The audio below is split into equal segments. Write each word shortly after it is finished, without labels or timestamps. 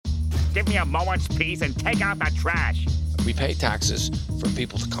give me a moment's peace and take out the trash. We pay taxes for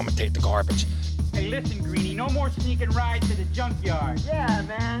people to come and take the garbage. Hey, listen, Greenie, no more sneaking rides to the junkyard. Yeah,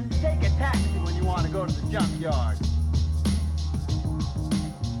 man. Take a taxi when you want to go to the junkyard.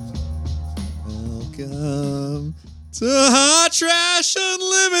 Welcome to Hot Trash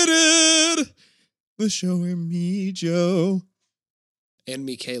Unlimited, the show where me, Joe, and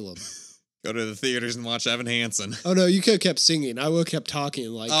me, Caleb, go to the theaters and watch Evan Hansen. Oh no, you could have kept singing. I would have kept talking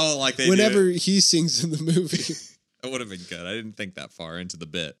like they whenever do. He sings in the movie. It would have been good. I didn't think that far into the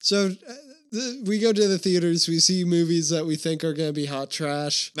bit. So we go to the theaters. We see movies that we think are going to be hot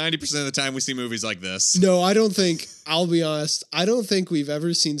trash. 90% of the time, we see movies like this. No, I don't think. I'll be honest. I don't think we've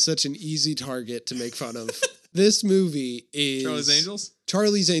ever seen such an easy target to make fun of. This movie is Charlie's Angels.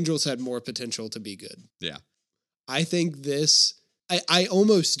 Charlie's Angels had more potential to be good. Yeah, I think this. I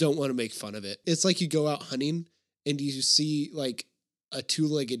almost don't want to make fun of it. It's like you go out hunting and you see like a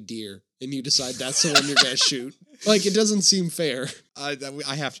two-legged deer and you decide that's the one you're going to shoot. Like, it doesn't seem fair. I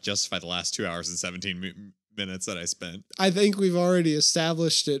have to justify the last 2 hours and 17 minutes that I spent. I think we've already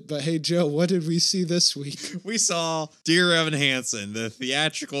established it, but hey, Joe, what did we see this week? We saw Dear Evan Hansen, the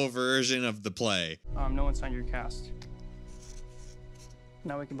theatrical version of the play. No one signed your cast.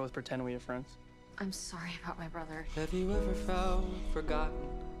 Now we can both pretend we are friends. I'm sorry about my brother. Have you ever felt forgotten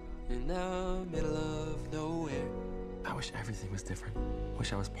in the middle of nowhere? I wish everything was different.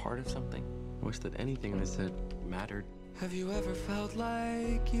 Wish I was part of something. I wish that anything I said mattered. Have you ever felt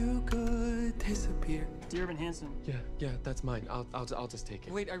like you could disappear? Dear Evan Hansen. Yeah, that's mine. I'll just take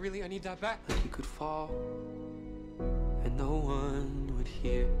it. Wait, I need that back. Like you could fall and no one would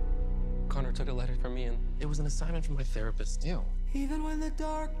hear. Connor took a letter from me and it was an assignment from my therapist. Ew. Even when the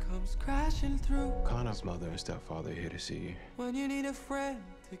dark comes crashing through. Connor's mother and stepfather are here to see you. When you need a friend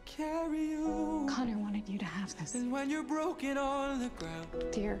to carry you. Connor wanted you to have this. And when you're broken on the ground.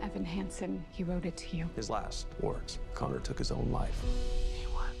 Dear Evan Hansen, he wrote it to you. His last words. Connor took his own life. He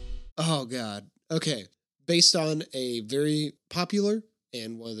won. Oh, God. Okay. Based on a very popular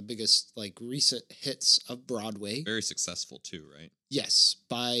and one of the biggest, like, recent hits of Broadway. Very successful, too, right? Yes.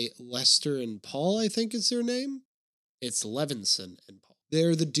 By Lester and Paul, I think is their name. It's Levinson and Paul.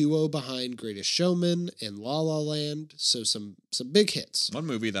 They're the duo behind Greatest Showman and La La Land, so some big hits. One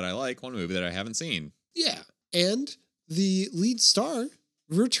movie that I like, one movie that I haven't seen. Yeah, and the lead star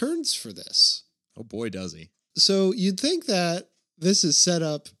returns for this. Oh boy, does he. So you'd think that this is set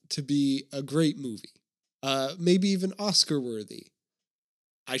up to be a great movie, maybe even Oscar-worthy.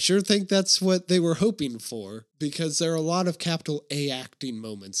 I sure think that's what they were hoping for, because there are a lot of capital A acting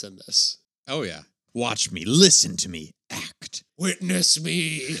moments in this. Oh yeah. Watch me, listen to me, act. Witness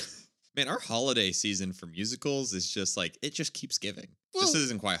me. Man, our holiday season for musicals is just like, it just keeps giving. Well, this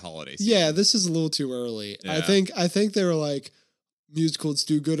isn't quite holiday season. Yeah, this is a little too early. Yeah. I think they were like, musicals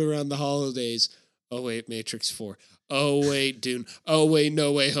do good around the holidays. Oh wait, Matrix 4. Oh wait, Dune. Oh wait,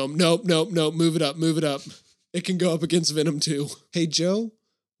 No Way Home. Nope. Move it up. It can go up against Venom 2. Hey Joe,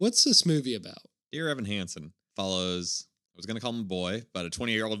 what's this movie about? Dear Evan Hansen follows, I was going to call him a boy, but a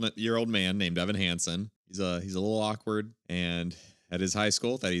 20-year-old man named Evan Hansen. He's a little awkward, and at his high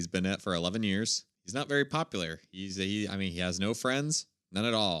school that he's been at for 11 years, he's not very popular. He has no friends, none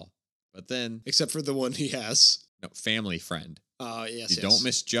at all. But then, Except for the one he has. no, family friend. Yes. You don't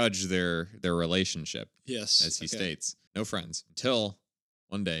misjudge their relationship. Yes. As he states. No friends. Until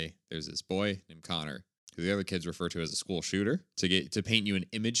one day there's this boy named Connor, who the other kids refer to as a school shooter, to paint you an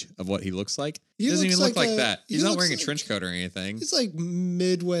image of what he looks like. He doesn't even look like that. He's not wearing a trench coat or anything. He's like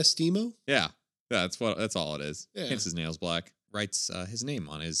Midwest emo. Yeah. That's all it is. Yeah. Paints his nails black. Writes his name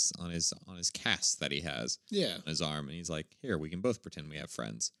on his cast that he has. Yeah. On his arm, and he's like, "Here, we can both pretend we have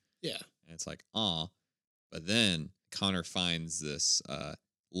friends." Yeah. And it's like, "Aw," but then Connor finds this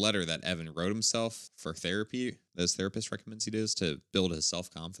letter that Evan wrote himself for therapy. That his therapist recommends he does to build his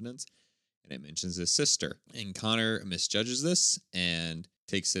self-confidence, and it mentions his sister. And Connor misjudges this and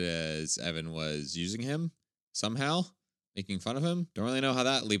takes it as Evan was using him somehow, making fun of him. Don't really know how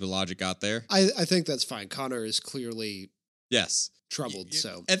that leap of logic got there. I think that's fine. Connor is clearly Yes. troubled.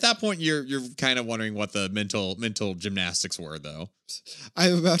 So At that point, you're kind of wondering what the mental gymnastics were, though.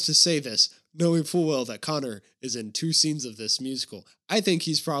 I'm about to say this, knowing full well that Connor is in 2 scenes of this musical. I think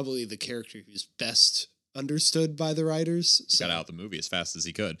he's probably the character who's best understood by the writers. He got out the movie as fast as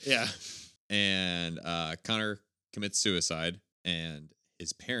he could. Yeah. And Connor commits suicide, and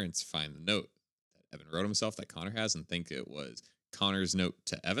his parents find the note that Evan wrote himself that Connor has and think it was Connor's note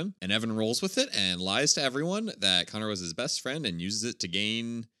to Evan. And Evan rolls with it and lies to everyone that Connor was his best friend and uses it to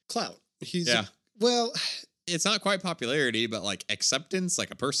gain clout. it's not quite popularity, but like acceptance,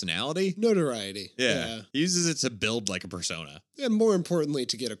 like a personality. Notoriety. Yeah. He uses it to build like a persona. And more importantly,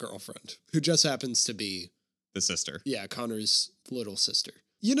 to get a girlfriend who just happens to be the sister. Yeah, Connor's little sister.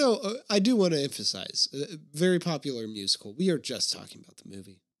 You know, I do want to emphasize, very popular musical. We are just talking about the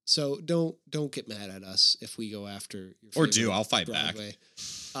movie. So don't get mad at us if we go after your or do. I'll fight Broadway.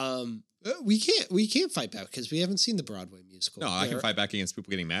 We can't fight back because we haven't seen the Broadway musical. No, I can fight back against people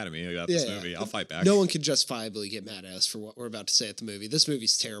getting mad at me about this movie. I'll fight back. No one can justifiably get mad at us for what we're about to say at the movie. This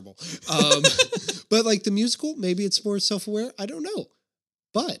movie's terrible. But like the musical, maybe it's more self-aware. I don't know.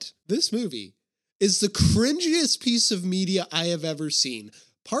 But this movie is the cringiest piece of media I have ever seen.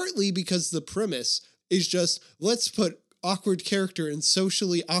 Partly because the premise is just, let's put awkward character in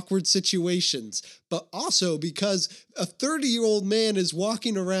socially awkward situations, but also because a 30-year-old man is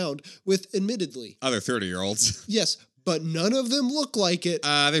walking around with, admittedly, other 30-year-olds. Yes, but none of them look like it.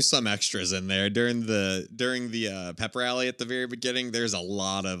 There's some extras in there during the pep rally at the very beginning. There's a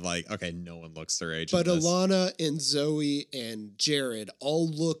lot of like, okay, no one looks their age. But Alana and Zoe and Jared all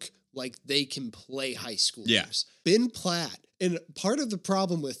look like they can play high schoolers. Yeah. Ben Platt. And part of the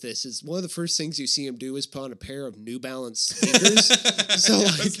problem with this is one of the first things you see him do is put on a pair of New Balance sneakers. So like,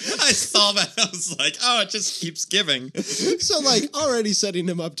 I saw that. I was like, oh, it just keeps giving. So like already setting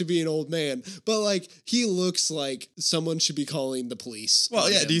him up to be an old man. But like he looks like someone should be calling the police. Well,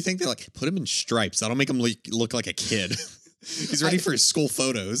 yeah. Do you think they like put him in stripes? That'll make him look like a kid. He's ready for his school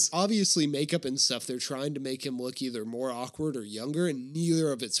photos. Obviously, makeup and stuff, they're trying to make him look either more awkward or younger, and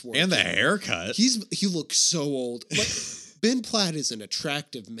neither of it's working. And the haircut. He looks so old. Like, Ben Platt is an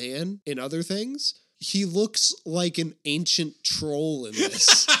attractive man in other things. He looks like an ancient troll in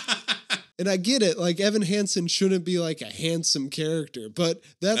this. And I get it, like Evan Hansen shouldn't be like a handsome character, but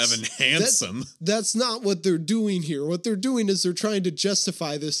Evan Handsome. That's not what they're doing here. What they're doing is they're trying to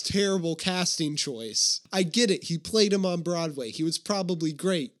justify this terrible casting choice. I get it. He played him on Broadway. He was probably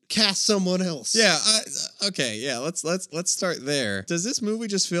great. Cast someone else. Yeah. Okay. Yeah. Let's start there. Does this movie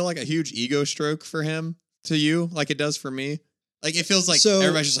just feel like a huge ego stroke for him to you, like it does for me? Like, it feels like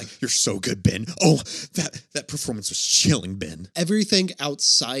everybody's just like, you're so good, Ben. Oh, that performance was chilling, Ben. Everything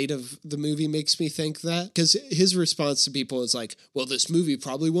outside of the movie makes me think that. Because his response to people is like, well, this movie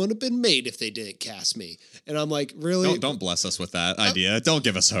probably wouldn't have been made if they didn't cast me. And I'm like, really? Don't bless us with that idea. Don't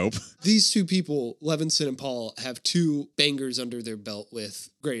give us hope. These two people, Levinson and Paul, have two bangers under their belt with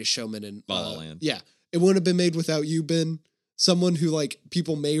Greatest Showman and La La Land. Yeah. It wouldn't have been made without you, Ben. Someone who, like,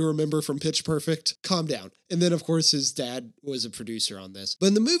 people may remember from Pitch Perfect. Calm down. And then, of course, his dad was a producer on this. But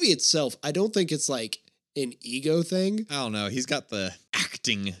in the movie itself, I don't think it's, like, an ego thing. I don't know. He's got the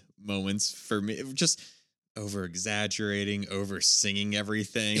acting moments for me. Just over-exaggerating, over-singing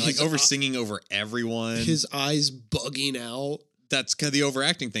everything. Like, over-singing over everyone. His eyes bugging out. That's kind of the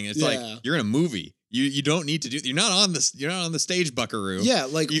overacting thing. It's like, you're in a movie. You don't need to do. You're not on the stage, Buckaroo. Yeah,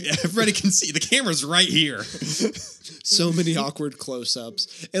 like everybody can see the camera's right here. So many awkward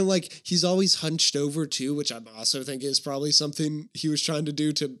close-ups, and like he's always hunched over too, which I also think is probably something he was trying to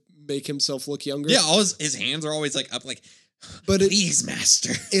do to make himself look younger. Yeah, all his hands are always like up, like. But please,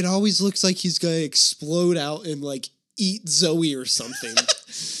 master. It always looks like he's gonna explode out and like eat Zoe or something.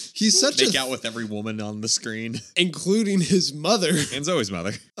 He's such make out with every woman on the screen, including his mother and Zoe's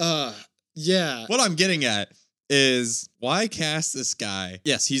mother. Yeah. What I'm getting at is why cast this guy?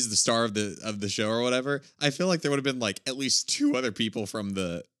 Yes, he's the star of the show or whatever. I feel like there would have been like at least two other people from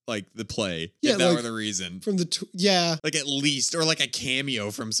the play. Yeah, if that like, were the reason. From the like at least, or like a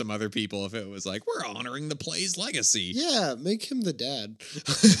cameo from some other people if it was like, we're honoring the play's legacy. Yeah, make him the dad.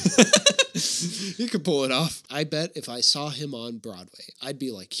 He could pull it off. I bet if I saw him on Broadway, I'd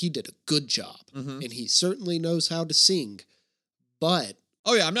be like, he did a good job. Mm-hmm. And he certainly knows how to sing. But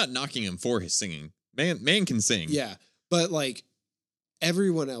oh yeah, I'm not knocking him for his singing. Man can sing. Yeah, but like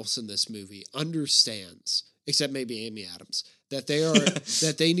everyone else in this movie understands, except maybe Amy Adams, that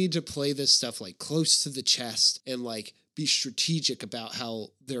that they need to play this stuff like close to the chest and like be strategic about how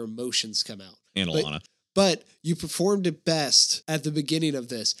their emotions come out. And Alana. But you performed it best at the beginning of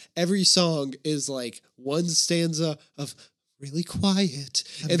this. Every song is like one stanza of really quiet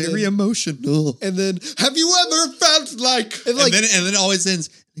and very emotional. And then, have you ever felt like... And then it always ends,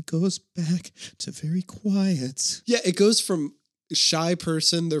 it goes back to very quiet. Yeah, it goes from shy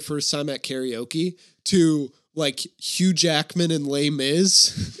person, their first time at karaoke, to like Hugh Jackman and Les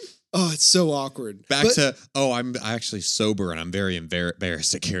Mis. Oh, it's so awkward. I'm actually sober and I'm very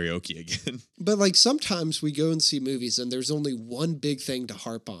embarrassed at karaoke again. But like sometimes we go and see movies and there's only one big thing to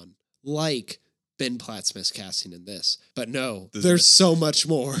harp on, like Ben Platt's miscasting in this. But no, there's so much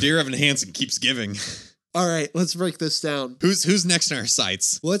more. Dear Evan Hansen keeps giving. All right, let's break this down. Who's next in our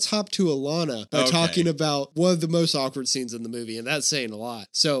sights? Let's hop to Alana by Okay. talking about one of the most awkward scenes in the movie, and that's saying a lot.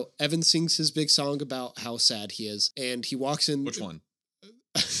 So Evan sings his big song about how sad he is, and he walks in. Which one?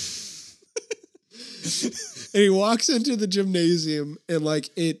 And he walks into the gymnasium and like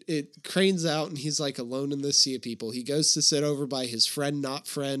it cranes out and he's like alone in this sea of people. He goes to sit over by his friend, not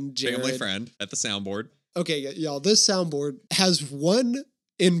friend, Jared. Family friend at the soundboard. Okay, y'all, this soundboard has one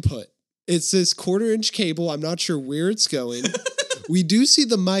input. It's this 1/4-inch cable. I'm not sure where it's going. We do see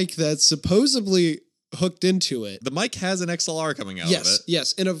the mic that's supposedly hooked into it. The mic has an XLR coming out of it.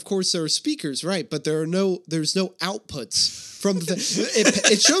 Yes. And of course there are speakers, right? But there's no outputs from the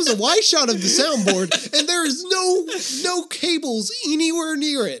it shows a wide shot of the soundboard and there is no cables anywhere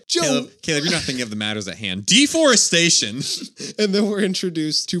near it. Joe, Caleb, you're not thinking of the matters at hand. Deforestation. And then we're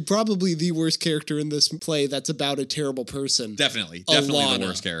introduced to probably the worst character in this play that's about a terrible person. Definitely Alana. the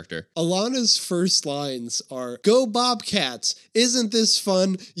worst character. Alana's first lines are, "Go Bobcats, isn't this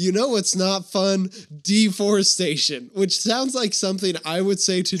fun? You know it's not fun, deforestation," which sounds like something I would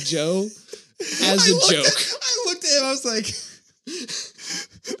say to Joe as a joke. I looked at him, I was like,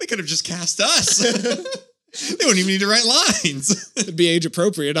 they could have just cast us. They wouldn't even need to write lines. It'd be age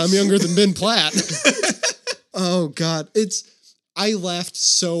appropriate. I'm younger than Ben Platt. Oh God. I laughed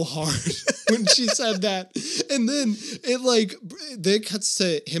so hard when she said that. And then it cuts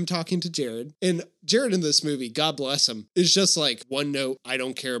to him talking to Jared. And Jared in this movie, God bless him, is just like, one note, I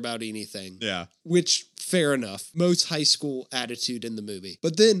don't care about anything. Yeah. Which, fair enough. Most high school attitude in the movie.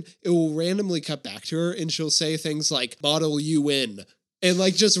 But then it will randomly cut back to her and she'll say things like, "Bottle you in." And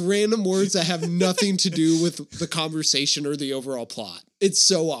like just random words that have nothing to do with the conversation or the overall plot. It's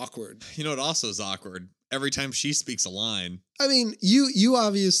so awkward. You know what also is awkward? Every time she speaks a line. I mean, you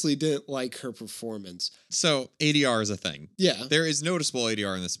obviously didn't like her performance. So ADR is a thing. Yeah. There is noticeable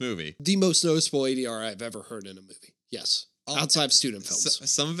ADR in this movie. The most noticeable ADR I've ever heard in a movie. Yes. Outside of student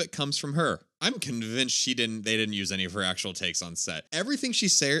films. Some of it comes from her. I'm convinced they didn't use any of her actual takes on set. Everything she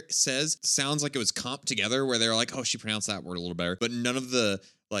says sounds like it was comped together where they're like, oh, she pronounced that word a little better. But none of the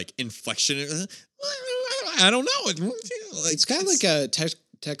like inflection. I don't know. It's kind of like a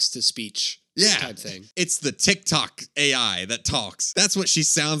text to speech. Type thing. It's the TikTok AI that talks. That's what she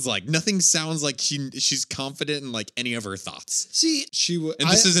sounds like. Nothing sounds like she's confident in like any of her thoughts. See, and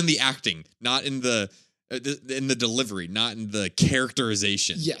this is in the acting, not in the delivery, not in the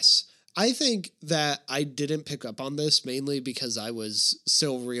characterization. Yes. I think that I didn't pick up on this mainly because I was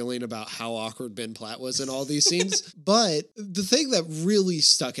still reeling about how awkward Ben Platt was in all these scenes. But the thing that really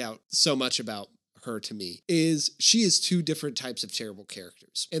stuck out so much about her to me is she is two different types of terrible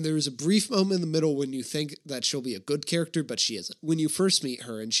characters. And there's a brief moment in the middle when you think that she'll be a good character, but she isn't. When you first meet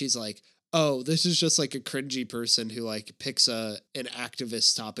her and she's like, oh, this is just like a cringy person who like picks an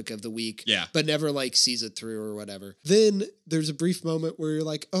activist topic of the week, but never like sees it through or whatever. Then there's a brief moment where you're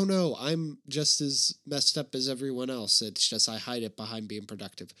like, oh no, I'm just as messed up as everyone else. It's just I hide it behind being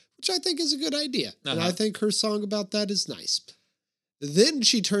productive, which I think is a good idea. And I think her song about that is nice. Then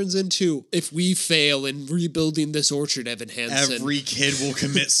she turns into, if we fail in rebuilding this orchard, Evan Hansen, every kid will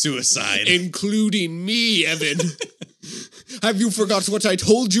commit suicide. Including me, Evan. Have you forgot what I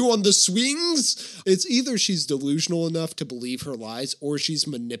told you on the swings? It's either she's delusional enough to believe her lies or she's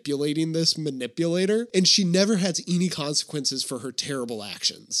manipulating this manipulator, and she never has any consequences for her terrible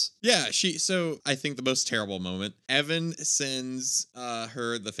actions. Yeah, so I think the most terrible moment, Evan sends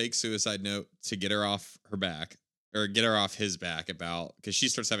her the fake suicide note to get her off her back. Or get her off his back because she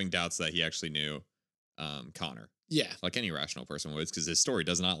starts having doubts that he actually knew Connor. Yeah. Like any rational person would, because his story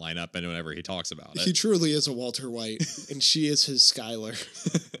does not line up whenever he talks about it. He truly is a Walter White, and she is his Skylar.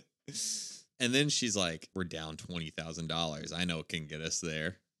 And then she's like, we're down $20,000. I know it can get us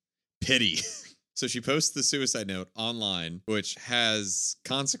there. Pity. So she posts the suicide note online, which has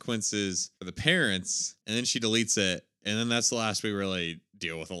consequences for the parents, and then she deletes it. And then that's the last we really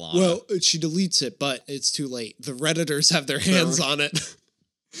deal with Alana. Well, she deletes it, but it's too late. The Redditors have their hands on it.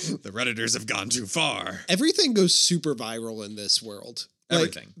 The Redditors have gone too far. Everything goes super viral in this world.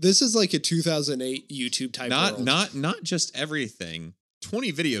 Everything. Like, this is like a 2008 YouTube type world. Not just everything.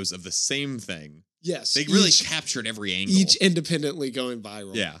 20 videos of the same thing. Yes. They really captured every angle. Each independently going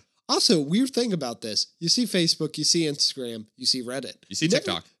viral. Yeah. Also, weird thing about this. You see Facebook, you see Instagram, you see Reddit. You see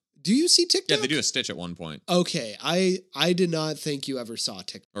TikTok. Do you see TikTok? Yeah, they do a Stitch at one point. Okay, I did not think you ever saw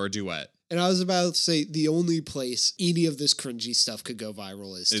TikTok. Or a duet. And I was about to say the only place any of this cringy stuff could go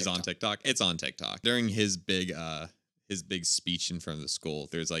viral is TikTok. On TikTok. It's on TikTok. During his big his big speech in front of the school,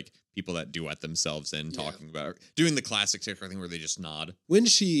 there's like people that duet themselves in talking about doing the classic TikTok thing where they just nod. When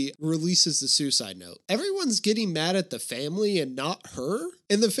she releases the suicide note, everyone's getting mad at the family and not her.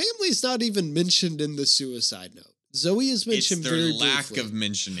 And the family's not even mentioned in the suicide note. Zoe is mentioned It's their very lack briefly. of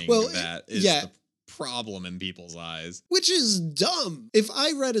mentioning that is the problem in people's eyes. Which is dumb. If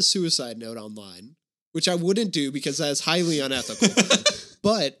I read a suicide note online, which I wouldn't do because that is highly unethical.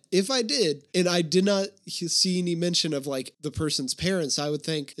 But if I did, and I did not see any mention of like the person's parents, I would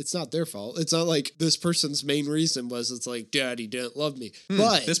think it's not their fault. It's not like this person's main reason was it's like, Daddy didn't love me.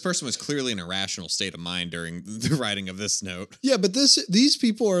 But this person was clearly in a rational state of mind during the writing of this note. Yeah, but these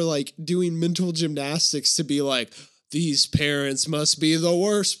people are like doing mental gymnastics to be like, these parents must be the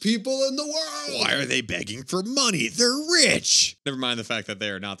worst people in the world. Why are they begging for money? They're rich. Never mind the fact that they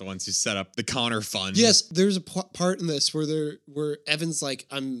are not the ones who set up the Connor Fund. Yes, there's a part in this where Evan's like,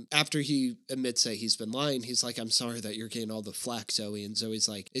 after he admits that he's been lying, he's like, I'm sorry that you're getting all the flack, Zoe. And Zoe's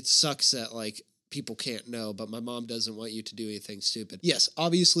like, it sucks that like people can't know, but my mom doesn't want you to do anything stupid. Yes,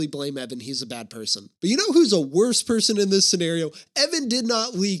 obviously blame Evan. He's a bad person. But you know who's a worse person in this scenario? Evan did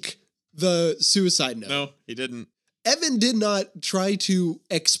not leak the suicide note. No, he didn't. Evan did not try to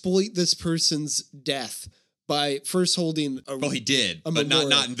exploit this person's death by first holding a Well, he did, but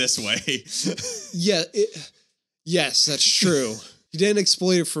not in this way. Yes, that's true. He didn't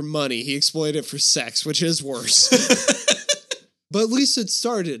exploit it for money. He exploited it for sex, which is worse. But at least it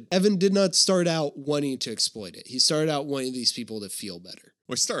started. Evan did not start out wanting to exploit it. He started out wanting these people to feel better.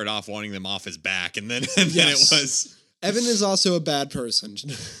 We started off wanting them off his back, and then it was... Evan is also a bad person.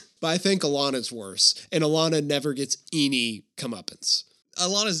 But I think Alana's worse. And Alana never gets any comeuppance.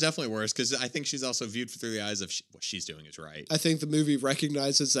 Alana's definitely worse because I think she's also viewed through the eyes of what she's doing is right. I think the movie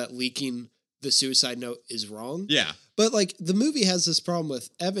recognizes that leaking the suicide note is wrong. Yeah. But like the movie has this problem with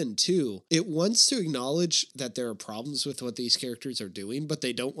Evan too. It wants to acknowledge that there are problems with what these characters are doing, but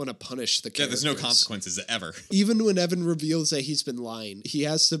they don't want to punish the characters. Yeah, there's no consequences ever. Even when Evan reveals that he's been lying, he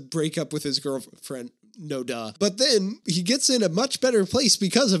has to break up with his girlfriend. No duh. But then he gets in a much better place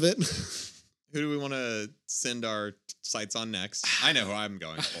because of it. Who do we want to send our sights on next? I know who I'm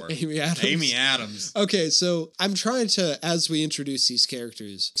going for. Amy Adams. Amy Adams. Okay, so I'm trying to, as we introduce these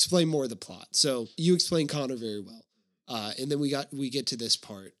characters, explain more of the plot. So you explain Connor very well. And then we get to this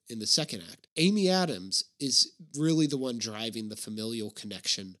part in the second act. Amy Adams is really the one driving the familial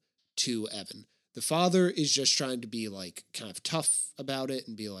connection to Evan. The father is just trying to be like kind of tough about it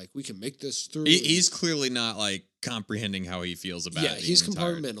and be like, we can make this through. He's clearly not like comprehending how he feels about it. Yeah, he's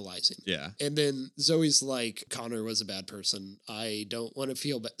compartmentalizing. Yeah. And then Zoe's like, Connor was a bad person. I don't want to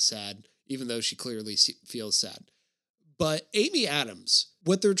feel sad, even though she clearly feels sad. But Amy Adams,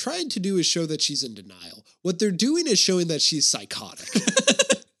 what they're trying to do is show that she's in denial. What they're doing is showing that she's psychotic.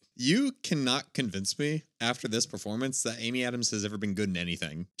 You cannot convince me after this performance that Amy Adams has ever been good in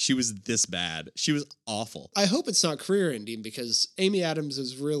anything. She was this bad. She was awful. I hope it's not career ending because Amy Adams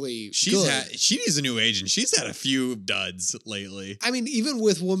is really she needs a new agent. She's had a few duds lately. I mean, even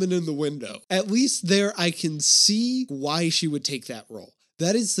with Woman in the Window, at least there I can see why she would take that role.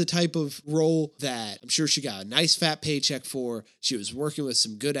 That is the type of role that I'm sure she got a nice fat paycheck for. She was working with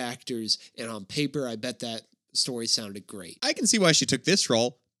some good actors, and on paper, I bet that story sounded great. I can see why she took this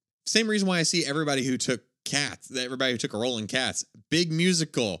role. Same reason why I see everybody who took everybody who took a role in Cats. Big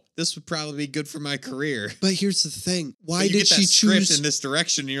musical. This would probably be good for my career. But here's the thing. Why did she choose in this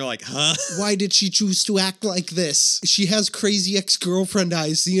direction? And you're like, huh? Why did she choose to act like this? She has crazy ex-girlfriend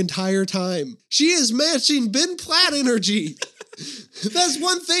eyes the entire time. She is matching Ben Platt energy. That's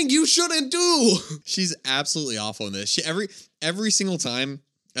one thing you shouldn't do. She's absolutely awful in this. She every single time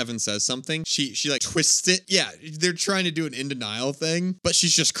Evan says something, she like twists it. Yeah, they're trying to do an in denial thing, but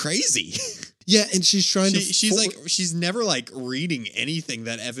she's just crazy. Yeah, and she's trying to. She's never like reading anything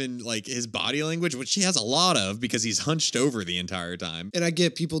that Evan, like his body language, which she has a lot of because he's hunched over the entire time. And I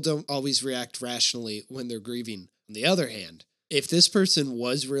get people don't always react rationally when they're grieving. On the other hand, if this person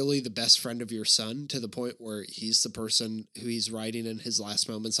was really the best friend of your son to the point where he's the person who he's writing in his last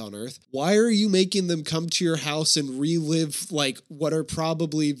moments on Earth, why are you making them come to your house and relive like what are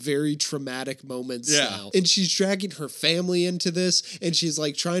probably very traumatic moments now? And she's dragging her family into this, and she's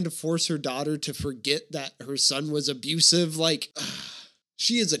like trying to force her daughter to forget that her son was abusive. Like,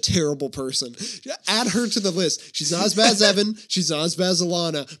 she is a terrible person. Add her to the list. She's not as bad as Evan. She's not as bad as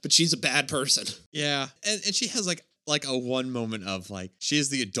Alana, but she's a bad person. Yeah. And she has like a one moment of like, she is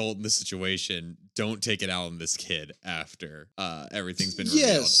the adult in the situation. Don't take it out on this kid after everything's been revealed.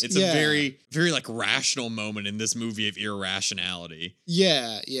 Yes, it's a very, very like rational moment in this movie of irrationality.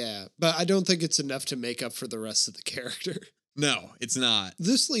 Yeah. But I don't think it's enough to make up for the rest of the character. No, it's not.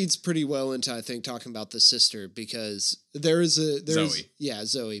 This leads pretty well into, I think, talking about the sister, because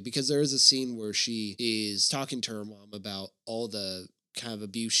Zoe, because there is a scene where she is talking to her mom about all the kind of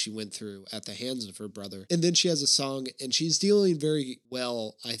abuse she went through at the hands of her brother. And then she has a song, and she's dealing very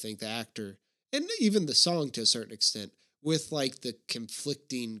well, I think, the actor, and even the song to a certain extent, with like the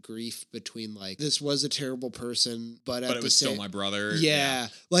conflicting grief between like, this was a terrible person, but it was still my brother. Yeah.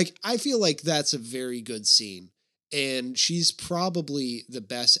 Like, I feel like that's a very good scene. And she's probably the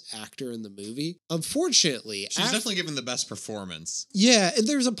best actor in the movie. Unfortunately, she's definitely given the best performance. Yeah, and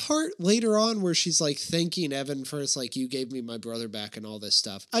there's a part later on where she's like thanking Evan for, it's like, you gave me my brother back and all this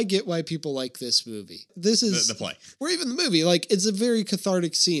stuff. I get why people like this movie. This is the play, or even the movie. Like, it's a very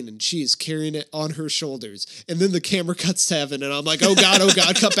cathartic scene, and she's carrying it on her shoulders. And then the camera cuts to Evan, and I'm like, oh God,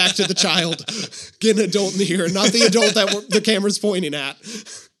 cut back to the child. Get an adult in here, not the adult that the camera's pointing at.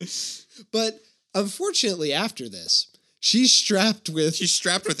 But unfortunately, after this, she's strapped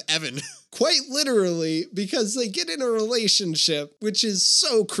with Evan. Quite literally, because they get in a relationship, which is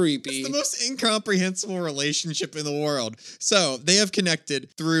so creepy. It's the most incomprehensible relationship in the world. So they have connected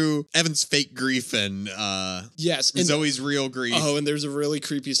through Evan's fake grief and yes, and Zoe's real grief. Oh, and there's a really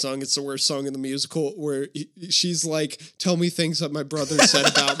creepy song. It's the worst song in the musical, where she's like, tell me things that my brother said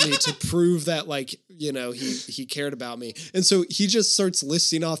about me to prove that, like, you know, he cared about me. And so he just starts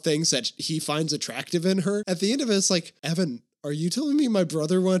listing off things that he finds attractive in her. At the end of it, it's like, Evan, are you telling me my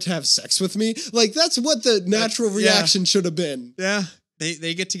brother wanted to have sex with me? Like, that's what the natural reaction should have been. Yeah.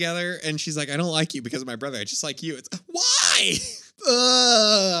 They get together, and she's like, I don't like you because of my brother. I just like you. It's why?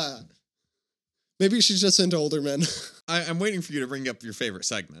 Maybe she's just into older men. I'm waiting for you to bring up your favorite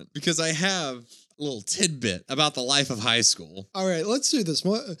segment, because I have a little tidbit about the life of high school. All right, let's do this.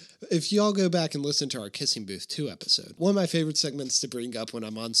 If y'all go back and listen to our Kissing Booth 2 episode, one of my favorite segments to bring up when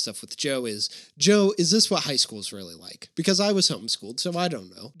I'm on stuff with Joe, is this what high school is really like? Because I was homeschooled, so I don't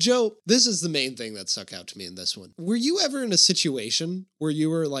know. Joe, this is the main thing that stuck out to me in this one. Were you ever in a situation where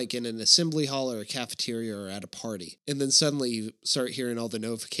you were like in an assembly hall or a cafeteria or at a party, and then suddenly you start hearing all the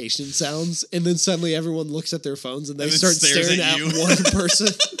notification sounds, and then suddenly everyone looks at their phones and they start staring at one person?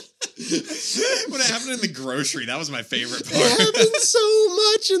 When it happened in the grocery, that was my favorite part. It happens so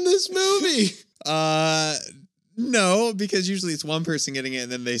much in this movie. No, because usually it's one person getting it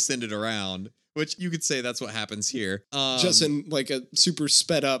and then they send it around, which you could say that's what happens here. Just in like a super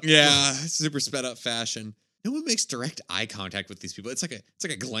sped up. Yeah, super sped up fashion. No one makes direct eye contact with these people. It's like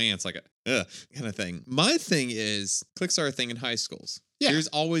a glance, like a kind of thing. My thing is, cliques are a thing in high schools. Yeah. There's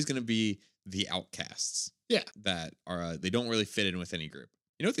always going to be the outcasts. Yeah. That are, they don't really fit in with any group.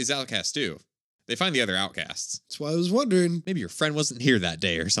 You know what these outcasts do? They find the other outcasts. That's why I was wondering. Maybe your friend wasn't here that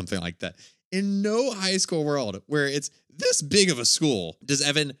day or something like that. In no high school world where it's this big of a school, does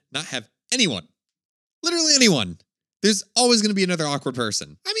Evan not have anyone? Literally anyone. There's always going to be another awkward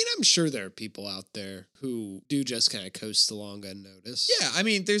person. I mean, I'm sure there are people out there who do just kind of coast along unnoticed. Yeah, I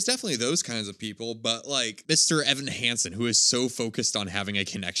mean, there's definitely those kinds of people, but like Mr. Evan Hansen, who is so focused on having a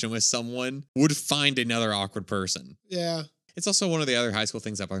connection with someone, would find another awkward person. Yeah. It's also one of the other high school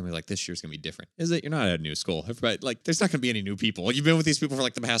things that bother me, like, this year's going to be different. Is that you're not at a new school. Everybody, like, there's not going to be any new people. You've been with these people for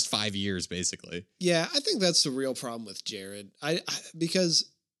like the past 5 years, basically. Yeah, I think that's the real problem with Jared.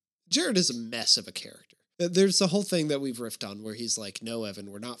 Because Jared is a mess of a character. There's the whole thing that we've riffed on where he's like, no, Evan,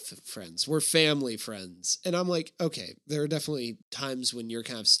 we're not friends. We're family friends. And I'm like, okay, there are definitely times when you're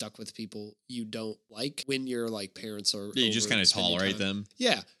kind of stuck with people you don't like when your like parents are. Yeah, you just kind of tolerate them.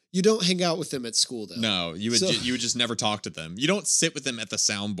 Yeah. You don't hang out with them at school, though. No, you would you would just never talk to them. You don't sit with them at the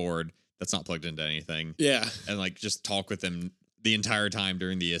soundboard that's not plugged into anything. Yeah. And like just talk with them the entire time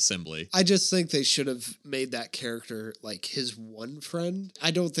during the assembly. I just think they should have made that character like his one friend.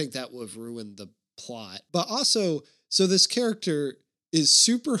 I don't think that would have ruined the plot. But also, so this character is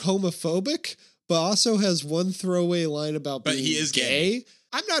super homophobic, but also has one throwaway line about being he is gay.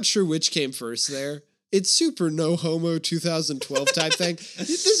 I'm not sure which came first there. It's super no homo 2012 type thing.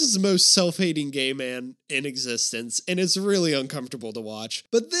 This is the most self-hating gay man in existence, and it's really uncomfortable to watch.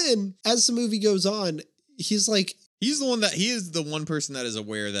 But then, as the movie goes on, he's like... he is the one person that is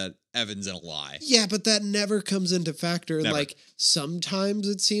aware that Evan's in a lie. Yeah, but that never comes into factor. And like, sometimes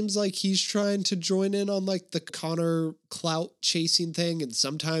it seems like he's trying to join in on like the Connor clout chasing thing. And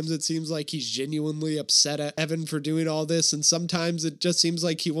sometimes it seems like he's genuinely upset at Evan for doing all this. And sometimes it just seems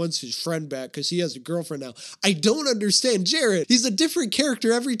like he wants his friend back because he has a girlfriend now. I don't understand Jared. He's a different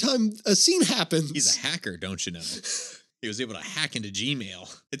character every time a scene happens. He's a hacker, don't you know? He was able to hack into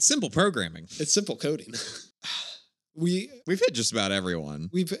Gmail. It's simple programming. It's simple coding. We've hit just about everyone.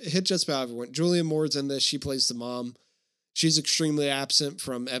 We've hit just about everyone. Julia Moore's in this. She plays the mom. She's extremely absent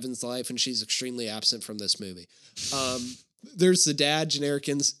from Evan's life, and she's extremely absent from this movie. There's the dad, generic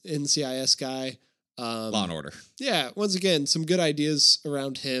NCIS guy. Law and Order. Yeah, once again, some good ideas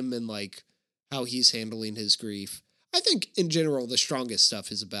around him and like how he's handling his grief. I think in general, the strongest stuff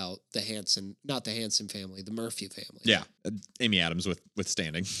is about the Hanson, not the Hanson family, the Murphy family. Yeah. Amy Adams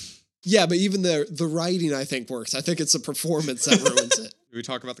withstanding. Yeah, but even the writing, I think, works. I think it's the performance that ruins it. Do we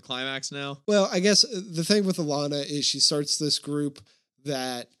talk about the climax now? Well, I guess the thing with Alana is she starts this group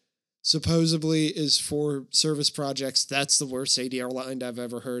that supposedly is for service projects. That's the worst ADR line I've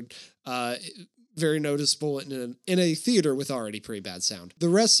ever heard. Very noticeable in a theater with already pretty bad sound. The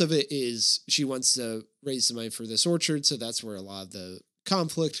rest of it is she wants to raise the money for this orchard, so that's where a lot of the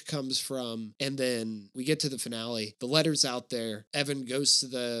conflict comes from. And then we get to the finale. The letter's out there. Evan goes to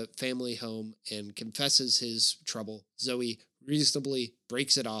the family home and confesses his trouble. Zoe reasonably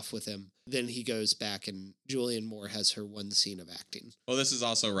breaks it off with him. Then he goes back and Julianne Moore has her one scene of acting. Well, this is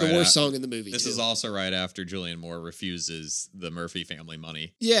also right. The worst song in the movie. This is also right after Julianne Moore refuses the Murphy family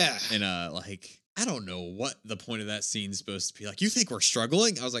money. Yeah. And I don't know what the point of that scene's supposed to be. Like, you think we're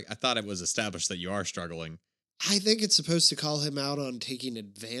struggling? I was like, I thought it was established that you are struggling. I think it's supposed to call him out on taking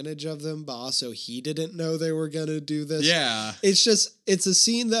advantage of them, but also he didn't know they were going to do this. Yeah. It's a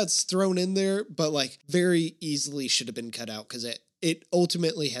scene that's thrown in there, but like very easily should have been cut out because it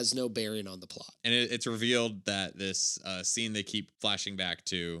ultimately has no bearing on the plot. And it's revealed that this scene they keep flashing back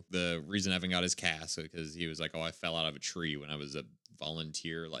to, the reason Evan got his cast, because he was like, oh, I fell out of a tree when I was a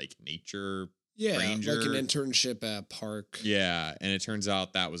volunteer, like nature ranger. Like an internship at a park. Yeah, and it turns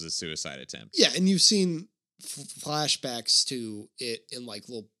out that was a suicide attempt. Yeah, and you've seen flashbacks to it in like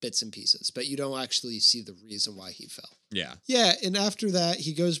little bits and pieces, but you don't actually see the reason why he fell. Yeah. Yeah, and after that,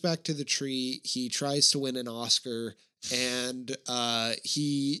 he goes back to the tree. He tries to win an Oscar, and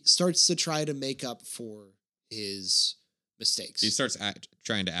he starts to try to make up for his mistakes. He starts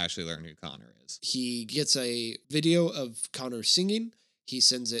trying to actually learn who Connor is. He gets a video of Connor singing. He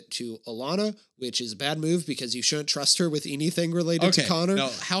sends it to Alana, which is a bad move because you shouldn't trust her with anything related to Connor. No,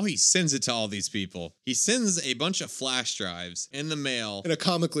 how he sends it to all these people. He sends a bunch of flash drives in the mail. In a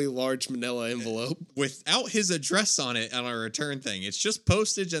comically large manila envelope. Without his address on it on a return thing. It's just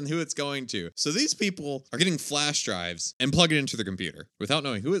postage and who it's going to. So these people are getting flash drives and plug it into their computer without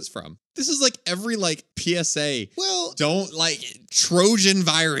knowing who it's from. This is like every PSA. Well, don't Trojan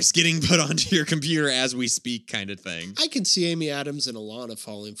virus getting put onto your computer as we speak kind of thing. I can see Amy Adams and Alana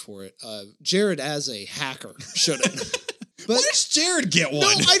falling for it. Jared as a hacker shouldn't. But why does Jared get one? No,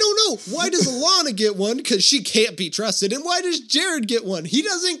 I don't know. Why does Alana get one? Because she can't be trusted. And why does Jared get one? He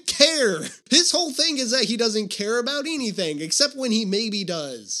doesn't care. His whole thing is that he doesn't care about anything except when he maybe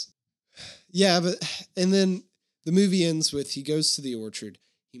does. Yeah, and then the movie ends with he goes to the orchard.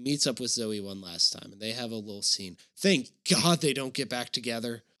 He meets up with Zoe one last time, and they have a little scene. Thank God they don't get back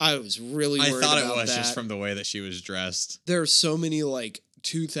together. I was really worried about that. I thought it was just from the way that she was dressed. There are so many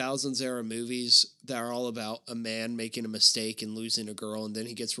 2000s era movies that are all about a man making a mistake and losing a girl, and then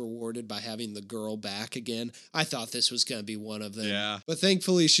he gets rewarded by having the girl back again. I thought this was going to be one of them. Yeah. But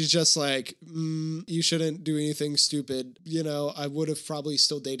thankfully, she's just like, you shouldn't do anything stupid. You know, I would have probably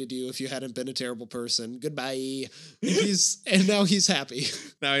still dated you if you hadn't been a terrible person. Goodbye. And now he's happy.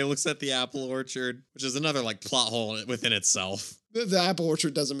 Now he looks at the apple orchard, which is another plot hole within itself. The apple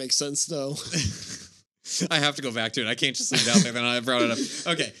orchard doesn't make sense, though. I have to go back to it. I can't just leave it out there. Then I brought it up.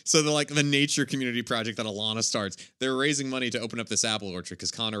 Okay, so the nature community project that Alana starts, they're raising money to open up this apple orchard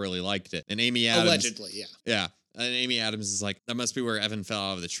because Connor really liked it. And Amy Adams... Allegedly, yeah. Yeah. And Amy Adams is like, that must be where Evan fell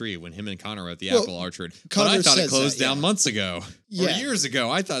out of the tree when him and Connor were at the apple orchard. Connor but I thought it closed that, down months ago. Yeah. Or years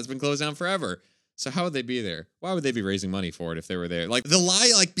ago. I thought it's been closed down forever. So how would they be there? Why would they be raising money for it if they were there? The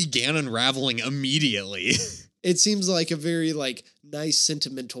lie began unraveling immediately. It seems like a very nice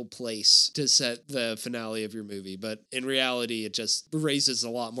sentimental place to set the finale of your movie, but in reality, it just raises a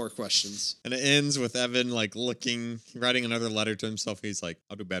lot more questions. And it ends with Evan writing another letter to himself. He's like,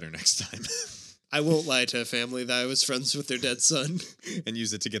 I'll do better next time. I won't lie to a family that I was friends with their dead son. And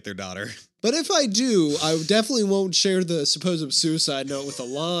use it to get their daughter. But if I do, I definitely won't share the supposed suicide note with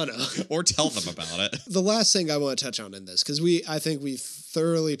Alana. Or tell them about it. The last thing I want to touch on in this, because I think we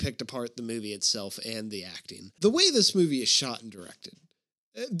thoroughly picked apart the movie itself and the acting. The way this movie is shot and directed.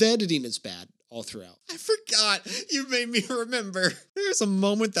 The editing is bad all throughout. I forgot. You made me remember. There's a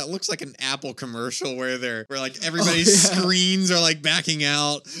moment that looks like an Apple commercial where everybody's screens are backing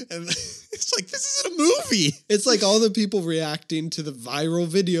out. And it's this isn't a movie. It's all the people reacting to the viral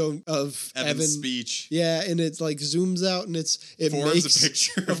video of Evan's speech. Yeah, and it zooms out and it forms makes a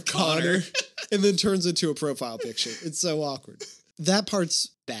picture of Connor. And then turns into a profile picture. It's so awkward. That part's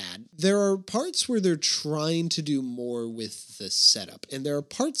bad. There are parts where they're trying to do more with the setup, and there are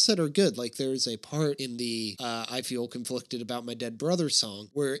parts that are good. Like there's a part in the I Feel Conflicted About My Dead Brother song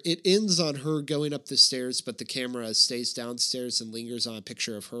where it ends on her going up the stairs, but the camera stays downstairs and lingers on a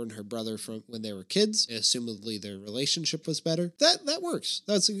picture of her and her brother from when they were kids, and assumedly their relationship was better. That works.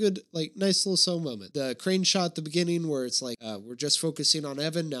 That's a good, like, nice little song moment. The crane shot at the beginning where it's like, we're just focusing on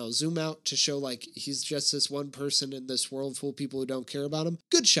Evan, now zoom out to show like he's just this one person in this world full of people who don't care about him.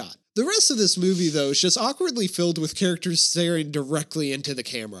 Good shot. The rest of this movie, though, is just awkwardly filled with characters staring directly into the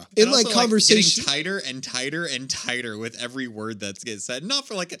camera. And in like also, conversation, getting tighter and tighter and tighter with every word that gets said. Not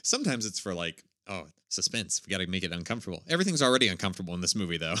for like, sometimes it's for like, oh, suspense. We got to make it uncomfortable. Everything's already uncomfortable in this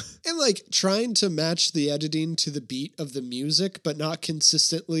movie, though. And like trying to match the editing to the beat of the music, but not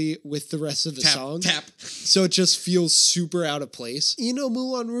consistently with the rest of the song. Tap. So it just feels super out of place. You know,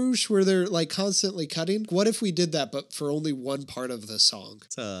 Moulin Rouge, where they're like constantly cutting. What if we did that, but for only one part of the song?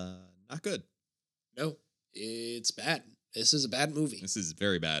 It's not good. No, it's bad. This is a bad movie. This is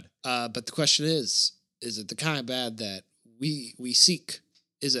very bad. But the question is it the kind of bad that we seek?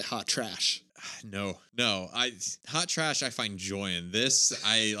 Is it hot trash? No. Hot trash, I find joy in. This,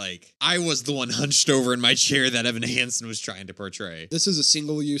 I was the one hunched over in my chair that Evan Hansen was trying to portray. This is a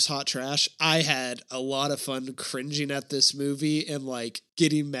single-use hot trash. I had a lot of fun cringing at this movie and, like,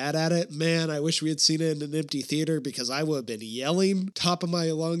 getting mad at it. Man, I wish we had seen it in an empty theater because I would have been yelling top of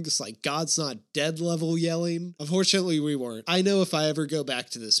my lungs, like God's Not Dead level yelling. Unfortunately, we weren't. I know if I ever go back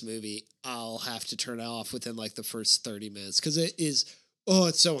to this movie, I'll have to turn it off within, like, the first 30 minutes because it is... Oh,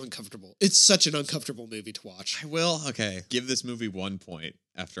 it's so uncomfortable. It's such an uncomfortable movie to watch. I will, okay, give this movie 1 point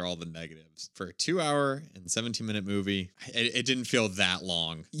after all the negatives. For a 2-hour and 17-minute movie, it didn't feel that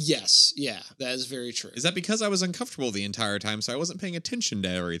long. Yes, yeah, that is very true. Is that because I was uncomfortable the entire time, so I wasn't paying attention to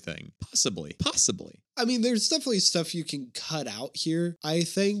everything? Possibly. I mean, there's definitely stuff you can cut out here. I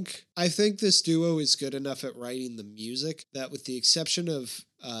think this duo is good enough at writing the music that with the exception of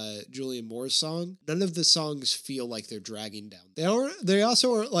Julian Moore's song, none of the songs feel like they're dragging down. They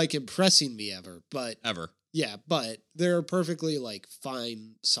also aren't like impressing me ever. Yeah, but they're perfectly like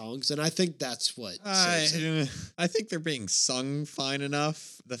fine songs, and I think that's what saves it. I think they're being sung fine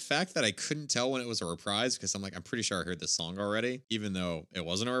enough. The fact that I couldn't tell when it was a reprise, because I'm pretty sure I heard this song already, even though it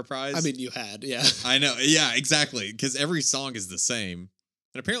wasn't a reprise. I mean, you had, yeah. I know, yeah, exactly, because every song is the same.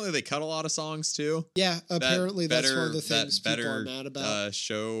 And apparently they cut a lot of songs too. Yeah, apparently that's one of the things people are mad about.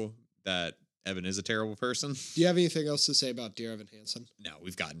 Show that Evan is a terrible person. Do you have anything else to say about Dear Evan Hansen? No,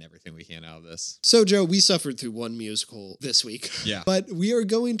 we've gotten everything we can out of this. So, Joe, we suffered through one musical this week. Yeah. But we are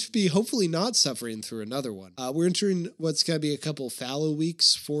going to be hopefully not suffering through another one. We're entering what's going to be a couple fallow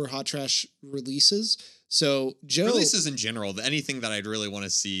weeks for Hot Trash releases. So, Joe... Releases in general, anything that I'd really want to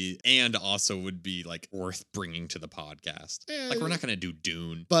see and also would be, like, worth bringing to the podcast. Like, we're not going to do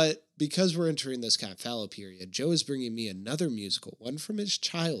Dune. But because we're entering this kind of fallow period, Joe is bringing me another musical, one from his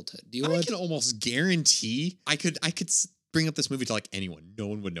childhood. I can almost guarantee I could bring up this movie to, like, anyone. No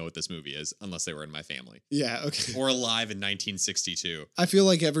one would know what this movie is unless they were in my family. Yeah, okay. Or alive in 1962. I feel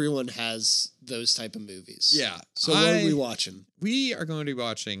like everyone has those type of movies. Yeah. So what are we watching? We are going to be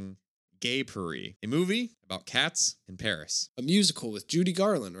watching... Gay Paris, a movie about cats in Paris. A musical with Judy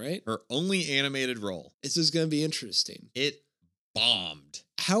Garland, right? Her only animated role. This is going to be interesting. It bombed.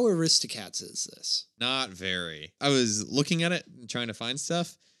 How Aristocats is this? Not very. I was looking at it and trying to find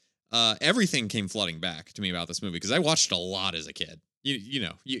stuff. Everything came flooding back to me about this movie because I watched a lot as a kid. You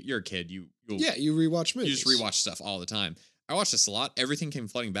know, you're a kid. You rewatch movies. You just rewatch stuff all the time. I watched this a lot. Everything came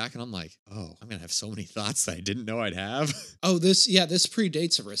flooding back, and I'm like, oh, I'm going to have so many thoughts that I didn't know I'd have. Oh, this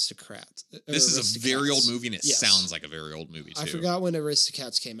predates Aristocrats. This is a very old movie, and it sounds like a very old movie, too. I forgot when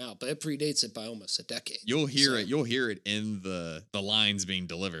Aristocats came out, but it predates it by almost a decade. You'll hear it in the lines being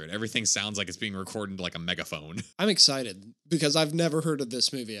delivered. Everything sounds like it's being recorded like a megaphone. I'm excited, because I've never heard of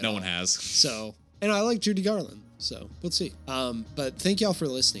this movie at all. No one has. So, and I like Judy Garland, so we'll see. But thank y'all for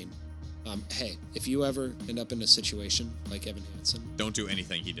listening. Hey, if you ever end up in a situation like Evan Hansen, don't do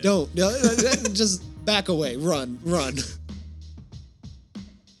anything he did. Don't. Just back away. Run.